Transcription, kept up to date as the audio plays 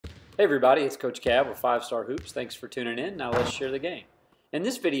Hey everybody, it's Coach Cav with 5-Star Hoops. Thanks for tuning in. Now let's share the game. In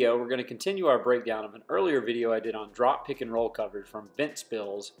this video, we're going to continue our breakdown of an earlier video I did on drop pick and roll coverage from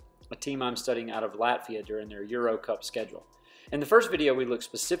Ventspils, a team I'm studying out of Latvia during their Euro Cup schedule. In the first video, we looked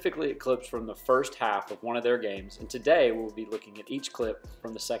specifically at clips from the first half of one of their games, and today we'll be looking at each clip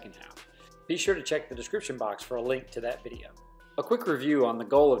from the second half. Be sure to check the description box for a link to that video. A quick review on the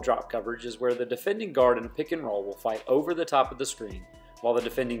goal of drop coverage is where the defending guard in a pick and roll will fight over the top of the screen, while the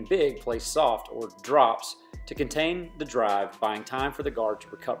defending big plays soft or drops to contain the drive, buying time for the guard to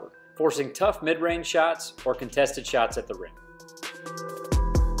recover, forcing tough mid-range shots or contested shots at the rim.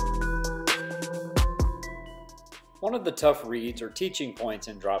 One of the tough reads or teaching points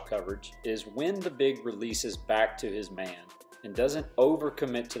in drop coverage is when the big releases back to his man and doesn't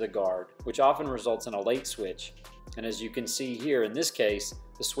overcommit to the guard, which often results in a late switch. And as you can see here, in this case,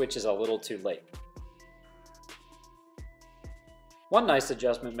 the switch is a little too late. One nice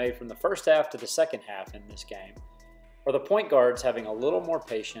adjustment made from the first half to the second half in this game are the point guards having a little more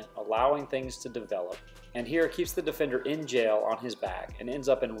patience, allowing things to develop, and here keeps the defender in jail on his back and ends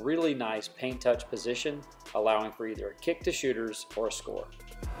up in really nice paint touch position, allowing for either a kick to shooters or a score.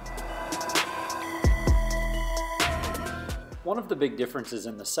 One of the big differences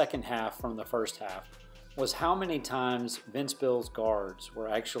in the second half from the first half was how many times Ventspils guards were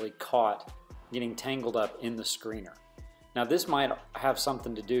actually caught getting tangled up in the screener. Now this might have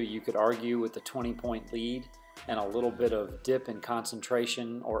something to do, you could argue, with the 20-point lead and a little bit of dip in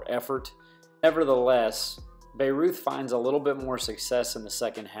concentration or effort. Nevertheless, Bayreuth finds a little bit more success in the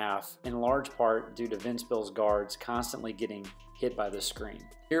second half, in large part due to Ventspils guards constantly getting hit by the screen.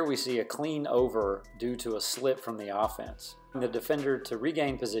 Here we see a clean over due to a slip from the offense, the defender to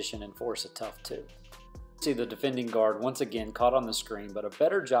regain position and force a tough two. See the defending guard once again caught on the screen, but a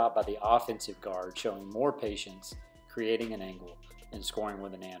better job by the offensive guard showing more patience, creating an angle, and scoring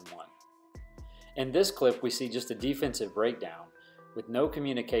with an and one. In this clip, we see just a defensive breakdown with no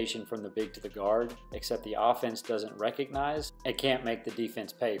communication from the big to the guard, except the offense doesn't recognize and can't make the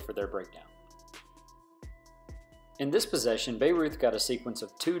defense pay for their breakdown. In this possession, Bayreuth got a sequence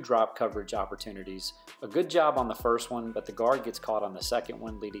of 2 drop coverage opportunities. A good job on the first one, but the guard gets caught on the second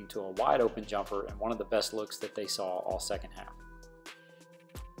one, leading to a wide open jumper and one of the best looks that they saw all second half.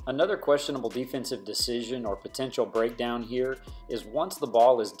 Another questionable defensive decision or potential breakdown here is once the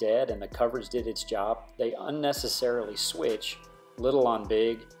ball is dead and the coverage did its job, they unnecessarily switch little on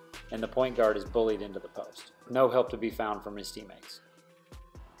big and the point guard is bullied into the post. No help to be found from his teammates.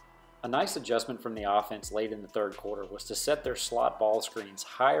 A nice adjustment from the offense late in the third quarter was to set their slot ball screens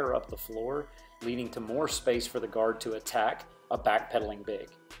higher up the floor, leading to more space for the guard to attack a backpedaling big.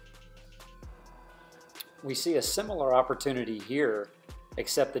 We see a similar opportunity here,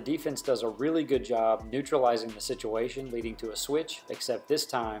 except the defense does a really good job neutralizing the situation, leading to a switch, except this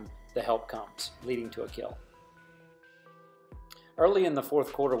time the help comes, leading to a kill. Early in the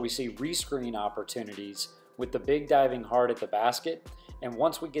fourth quarter, we see rescreen opportunities with the big diving hard at the basket, and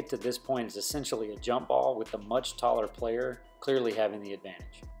once we get to this point, it's essentially a jump ball with the much taller player clearly having the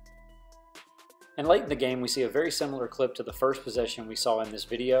advantage. And late in the game, we see a very similar clip to the first possession we saw in this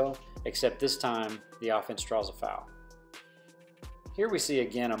video, except this time the offense draws a foul. Here we see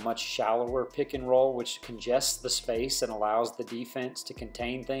again a much shallower pick and roll, which congests the space and allows the defense to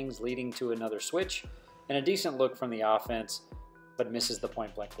contain things, leading to another switch and a decent look from the offense, but misses the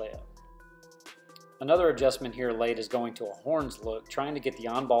point blank layup. Another adjustment here late is going to a horns look, trying to get the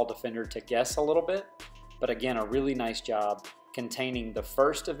on-ball defender to guess a little bit, but again a really nice job containing the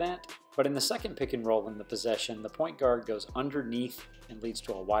first event, but in the second pick and roll in the possession, the point guard goes underneath and leads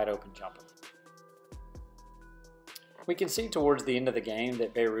to a wide open jumper. We can see towards the end of the game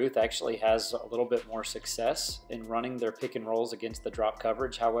that Bayreuth actually has a little bit more success in running their pick and rolls against the drop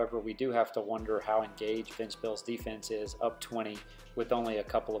coverage. However, we do have to wonder how engaged Ventspils' defense is up 20 with only a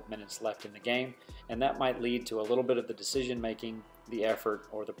couple of minutes left in the game, and that might lead to a little bit of the decision making, the effort,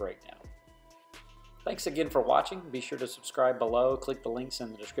 or the breakdown. Thanks again for watching. Be sure to subscribe below, click the links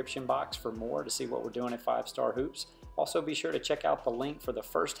in the description box for more to see what we're doing at 5-Star Hoops. Also be sure to check out the link for the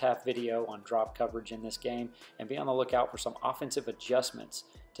first half video on drop coverage in this game, and be on the lookout for some offensive adjustments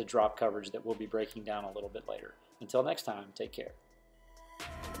to drop coverage that we'll be breaking down a little bit later. Until next time, take care.